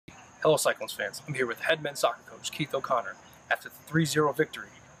Hello Cyclones fans, I'm here with head men's soccer coach Keith O'Connor after the 3-0 victory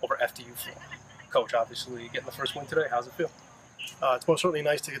over FDU Florida. Coach, obviously getting the first win today, how's it feel? It's most certainly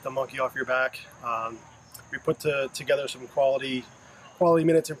nice to get the monkey off your back. We put together some quality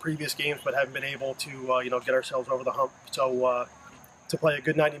minutes in previous games, but haven't been able to get ourselves over the hump. So to play a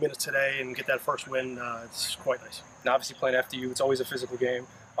good 90 minutes today and get that first win, it's quite nice. Now obviously playing FDU, it's always a physical game.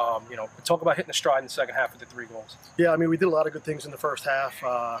 Talk about hitting a stride in the second half with the 3 goals. Yeah, I mean, we did a lot of good things in the first half.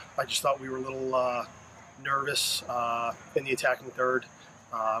 I just thought we were a little nervous in the attacking third.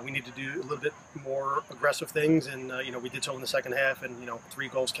 We need to do a little bit more aggressive things, and we did so in the second half, and 3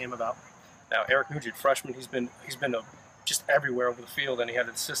 goals came about. Now Eric Nugent, freshman, he's been just everywhere over the field, and he had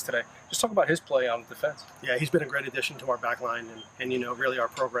an assist today. Just talk about his play on defense. Yeah, he's been a great addition to our back line and really our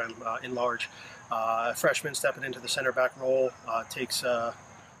program in large. Freshman stepping into the center back role takes a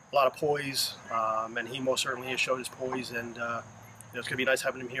lot of poise, and he most certainly has showed his poise, and it's going to be nice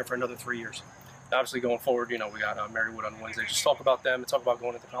having him here for another 3 years. Obviously going forward, we got Marywood on Wednesday. Just talk about them and talk about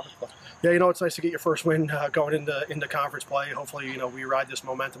going into conference play. Yeah, it's nice to get your first win going into conference play. Hopefully, we ride this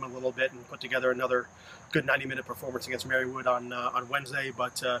momentum a little bit and put together another good 90-minute performance against Marywood on Wednesday.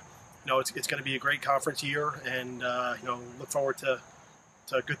 But it's going to be a great conference year, and look forward to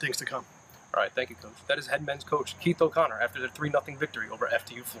good things to come. All right, thank you, Coach. That is head men's coach Keith O'Connor after their 3-0 victory over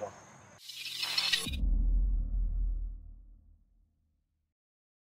FDU Florida.